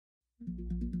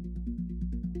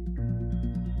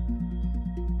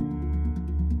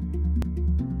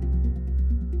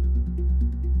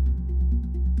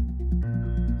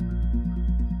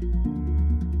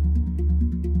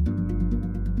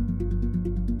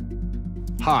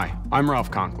Hi, I'm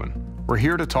Ralph Conklin. We're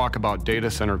here to talk about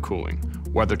data center cooling,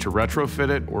 whether to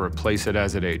retrofit it or replace it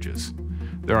as it ages.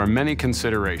 There are many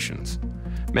considerations.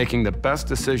 Making the best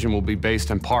decision will be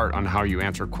based in part on how you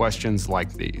answer questions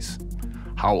like these.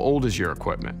 How old is your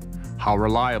equipment? How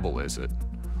reliable is it?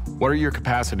 What are your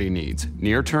capacity needs,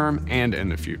 near term and in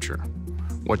the future?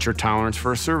 What's your tolerance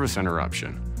for a service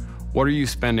interruption? What are you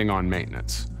spending on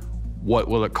maintenance? What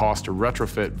will it cost to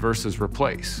retrofit versus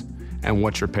replace? And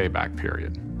what's your payback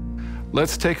period?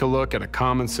 Let's take a look at a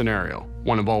common scenario,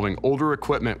 one involving older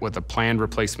equipment with a planned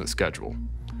replacement schedule.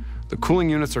 The cooling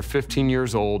units are 15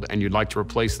 years old and you'd like to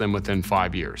replace them within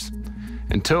 5 years.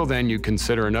 Until then, you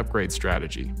consider an upgrade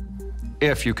strategy,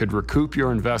 if you could recoup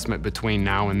your investment between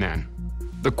now and then.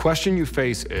 The question you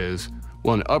face is,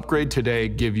 will an upgrade today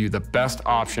give you the best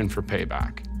option for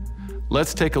payback?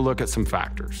 Let's take a look at some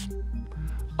factors.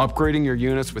 Upgrading your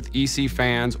units with EC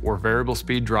fans or variable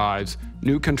speed drives,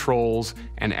 new controls,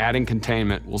 and adding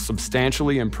containment will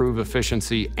substantially improve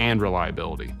efficiency and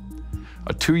reliability.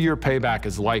 A 2-year payback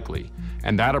is likely,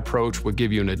 and that approach would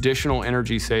give you an additional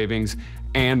energy savings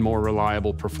and more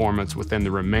reliable performance within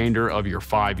the remainder of your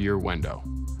 5-year window.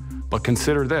 But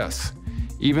consider this,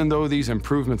 even though these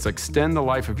improvements extend the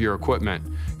life of your equipment,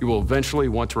 you will eventually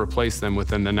want to replace them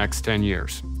within the next 10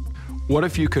 years. What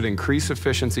if you could increase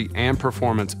efficiency and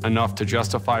performance enough to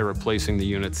justify replacing the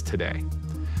units today?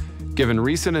 Given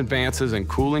recent advances in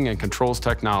cooling and controls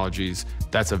technologies,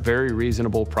 that's a very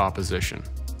reasonable proposition.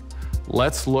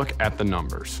 Let's look at the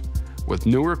numbers. With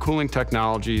newer cooling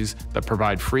technologies that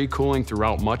provide free cooling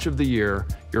throughout much of the year,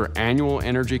 your annual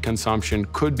energy consumption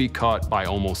could be cut by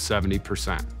almost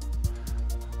 70%.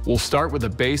 We'll start with a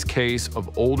base case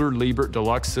of older Liebert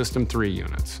Deluxe System 3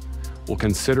 units. We'll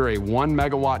consider a 1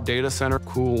 megawatt data center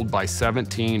cooled by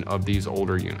 17 of these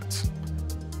older units.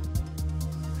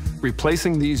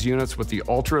 Replacing these units with the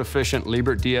ultra-efficient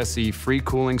Liebert DSE free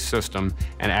cooling system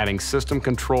and adding system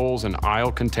controls and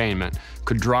aisle containment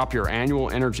could drop your annual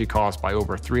energy cost by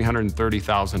over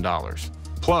 $330,000.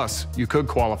 Plus, you could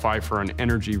qualify for an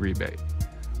energy rebate,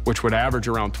 which would average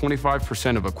around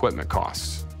 25% of equipment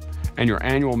costs. And your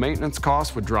annual maintenance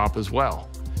costs would drop as well,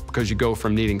 because you go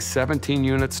from needing 17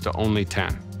 units to only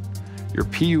 10. Your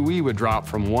PUE would drop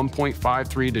from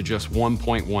 1.53 to just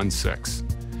 1.16.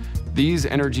 These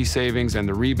energy savings and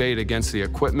the rebate against the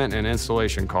equipment and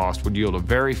installation cost would yield a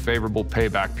very favorable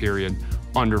payback period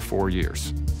under 4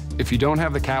 years. If you don't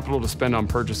have the capital to spend on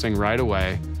purchasing right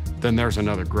away, then there's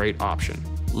another great option,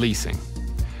 leasing.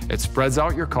 It spreads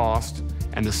out your cost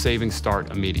and the savings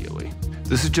start immediately.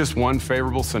 This is just one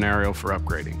favorable scenario for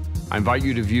upgrading. I invite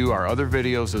you to view our other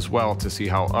videos as well to see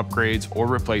how upgrades or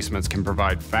replacements can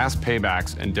provide fast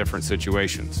paybacks in different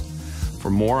situations. For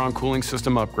more on cooling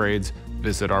system upgrades,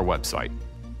 visit our website.